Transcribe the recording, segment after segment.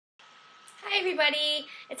Hi everybody,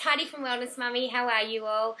 it's Heidi from Wellness Mummy. How are you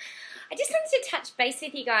all? I just wanted to touch base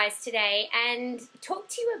with you guys today and talk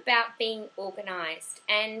to you about being organised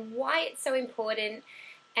and why it's so important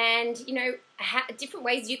and, different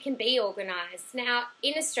ways you can be organised. Now,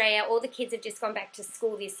 in Australia, all the kids have just gone back to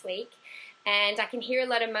school this week and I can hear a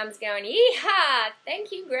lot of mums going, "Yeehaw,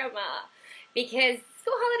 thank you, Grandma," because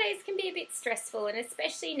school holidays can be a bit stressful, and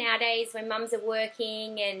especially nowadays when mums are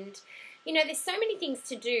working and there's so many things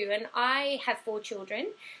to do, and I have 4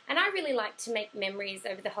 children, and I really like to make memories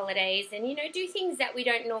over the holidays and, do things that we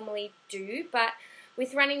don't normally do. But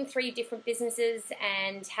with running 3 different businesses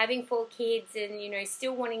and having 4 kids and,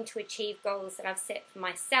 still wanting to achieve goals that I've set for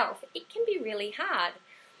myself, it can be really hard.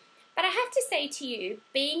 But I have to say to you,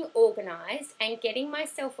 being organised and getting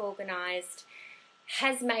myself organised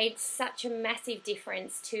has made such a massive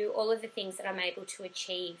difference to all of the things that I'm able to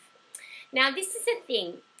achieve. Now, this is a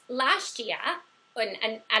thing. Last year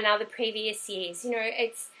and other previous years,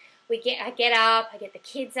 I get up, I get the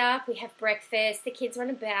kids up, we have breakfast, the kids run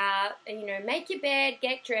about, and make your bed,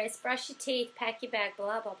 get dressed, brush your teeth, pack your bag,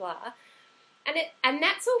 blah blah blah, and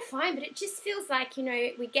that's all fine. But it just feels like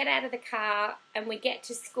we get out of the car and we get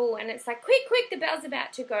to school, and it's like quick, the bell's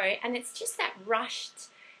about to go, and it's just that rushed,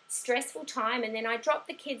 stressful time. And then I drop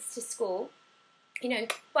the kids to school, give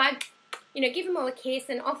them all a kiss,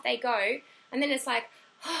 and off they go, and then it's like,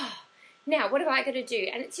 oh, now what have I got to do?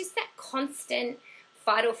 And it's just that constant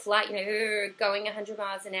fight or flight, going 100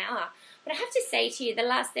 miles an hour. But I have to say to you,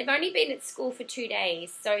 they've only been at school for 2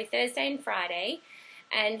 days, so Thursday and Friday.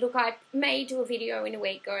 And look, I may do a video in a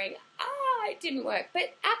week going, it didn't work.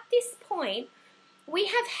 But at this point, we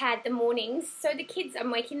have had the mornings, so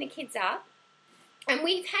I'm waking the kids up, and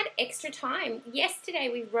we've had extra time. Yesterday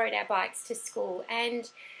we rode our bikes to school,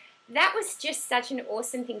 and that was just such an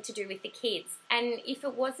awesome thing to do with the kids. And if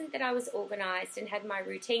it wasn't that I was organised and had my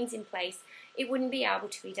routines in place, it wouldn't be able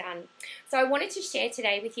to be done. So I wanted to share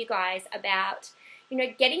today with you guys about,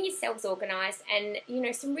 getting yourselves organised and,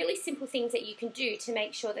 some really simple things that you can do to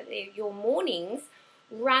make sure that your mornings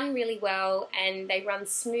run really well and they run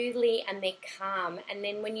smoothly and they're calm. And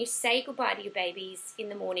then when you say goodbye to your babies in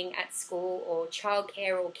the morning at school or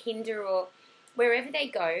childcare or kinder or wherever they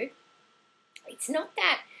go, it's not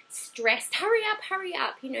that stressed, hurry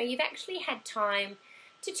up, you've actually had time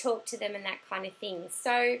to talk to them and that kind of thing.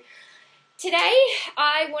 So today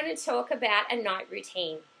I want to talk about a night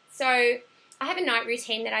routine. So I have a night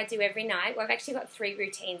routine that I do every night. Well, I've actually got 3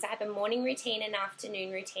 routines. I have a morning routine, an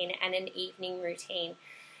afternoon routine, and an evening routine.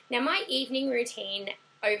 Now, my evening routine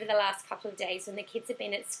over the last couple of days when the kids have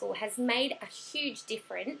been at school has made a huge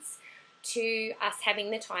difference to us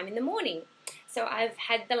having the time in the morning. So I've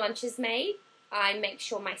had the lunches made. I make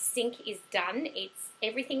sure my sink is done.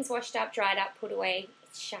 Everything's washed up, dried up, put away.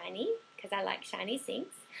 It's shiny because I like shiny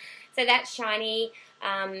sinks. So that's shiny.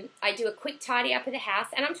 I do a quick tidy up of the house,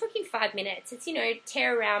 and I'm talking 5 minutes. It's,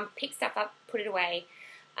 tear around, pick stuff up, put it away.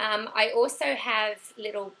 I also have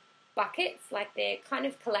little buckets, like they're kind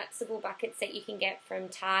of collapsible buckets that you can get from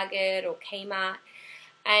Target or Kmart.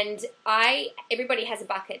 And everybody has a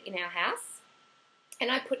bucket in our house, and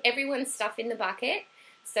I put everyone's stuff in the bucket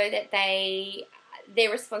so that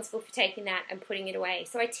they're responsible for taking that and putting it away.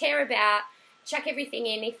 So I tear about, chuck everything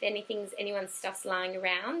in if anyone's stuff's lying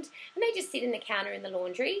around, and they just sit in the counter in the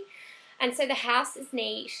laundry. And so the house is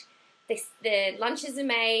neat, the lunches are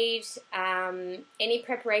made, any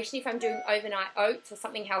preparation, if I'm doing overnight oats or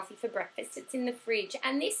something healthy for breakfast, it's in the fridge.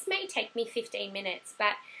 And this may take me 15 minutes,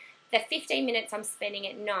 but the 15 minutes I'm spending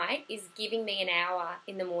at night is giving me an hour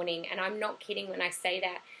in the morning, and I'm not kidding when I say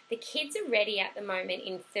that. The kids are ready at the moment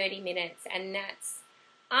in 30 minutes, and that's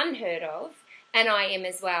unheard of, and I am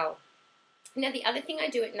as well. Now, the other thing I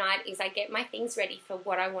do at night is I get my things ready for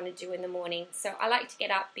what I want to do in the morning. So I like to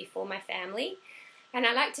get up before my family, and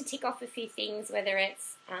I like to tick off a few things, whether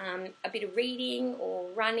it's a bit of reading or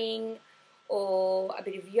running or a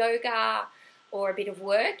bit of yoga or a bit of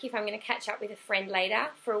work if I'm going to catch up with a friend later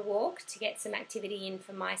for a walk to get some activity in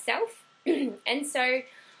for myself. And so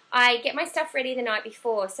I get my stuff ready the night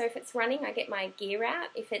before. So if it's running, I get my gear out.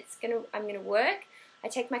 If I'm going to work, I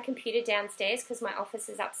take my computer downstairs because my office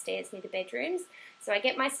is upstairs near the bedrooms. So I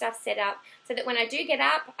get my stuff set up so that when I do get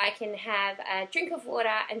up, I can have a drink of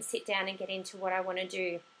water and sit down and get into what I want to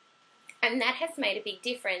do. And that has made a big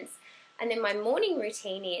difference. And then my morning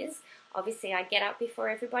routine is, obviously I get up before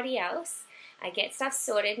everybody else. I get stuff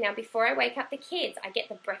sorted. Now, before I wake up the kids, I get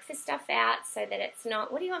the breakfast stuff out so that it's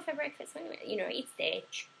not, what do you want for breakfast? It's there.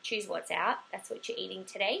 Choose what's out. That's what you're eating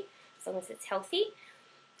today, as long as it's healthy.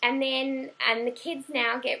 And the kids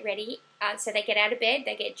now get ready So they get out of bed,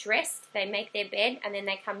 they get dressed, they make their bed, and then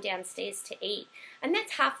they come downstairs to eat. And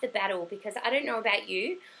that's half the battle, because I don't know about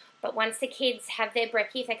you, but once the kids have their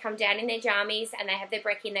brekkie, if they come down in their jammies and they have their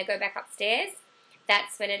brekkie and they go back upstairs,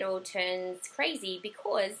 that's when it all turns crazy,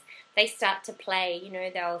 because they start to play. You know,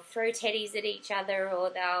 they'll throw teddies at each other,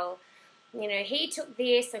 or they'll, you know, he took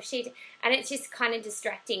this or she, and it's just kind of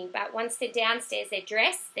distracting. But once they're downstairs, they're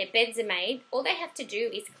dressed, their beds are made, all they have to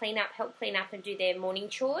do is clean up, help clean up and do their morning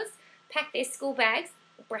chores, pack their school bags,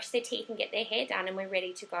 brush their teeth and get their hair done, and we're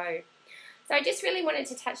ready to go. So I just really wanted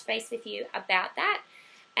to touch base with you about that.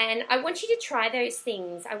 And I want you to try those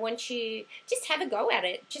things. I want you just have a go at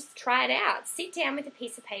it. Just try it out. Sit down with a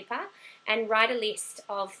piece of paper and write a list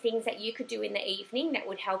of things that you could do in the evening that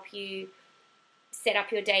would help you set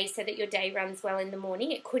up your day so that your day runs well in the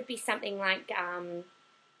morning. It could be something like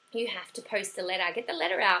you have to post a letter. Get the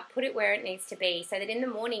letter out. Put it where it needs to be, so that in the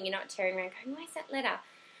morning you're not tearing around going, where's that letter?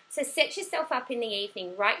 So set yourself up in the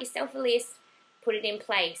evening. Write yourself a list. Put it in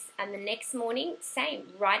place, and the next morning, same.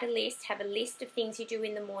 Write a list. Have a list of things you do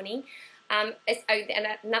in the morning. And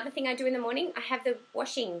another thing I do in the morning, I have the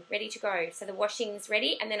washing ready to go. So the washing's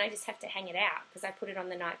ready, and then I just have to hang it out because I put it on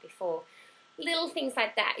the night before. Little things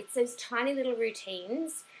like that. It's those tiny little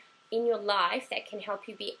routines in your life that can help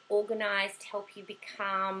you be organized, help you be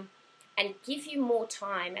calm, and give you more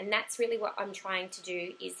time. And that's really what I'm trying to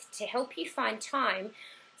do, is to help you find time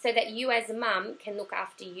so that you as a mum can look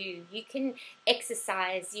after you. You can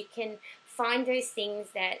exercise, you can find those things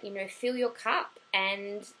that, you know, fill your cup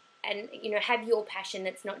and you know, have your passion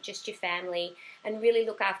that's not just your family, and really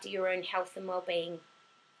look after your own health and well-being.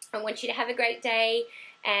 I want you to have a great day,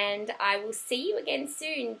 and I will see you again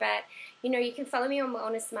soon. But, you know, you can follow me on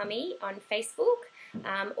Wellness Mummy on Facebook,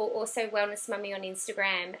 or also Wellness Mummy on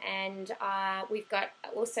Instagram. And we've got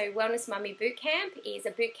also Wellness Mummy Boot Camp is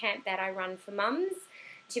a boot camp that I run for mums,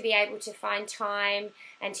 to be able to find time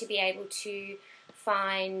and to be able to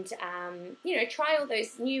find, you know, try all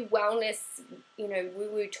those new wellness, you know,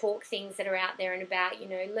 woo-woo talk things that are out there and about, you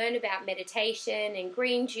know, learn about meditation and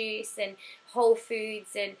green juice and whole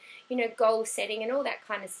foods and, you know, goal setting and all that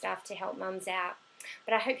kind of stuff to help mums out.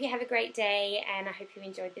 But I hope you have a great day, and I hope you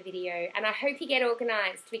enjoyed the video, and I hope you get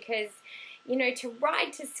organised, because, you know, to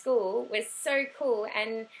ride to school was so cool.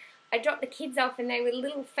 And I dropped the kids off and they were,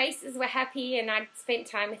 little faces were happy, and I'd spent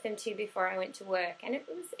time with them too before I went to work, and it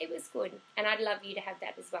was good, and I'd love you to have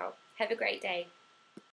that as well. Have a great day.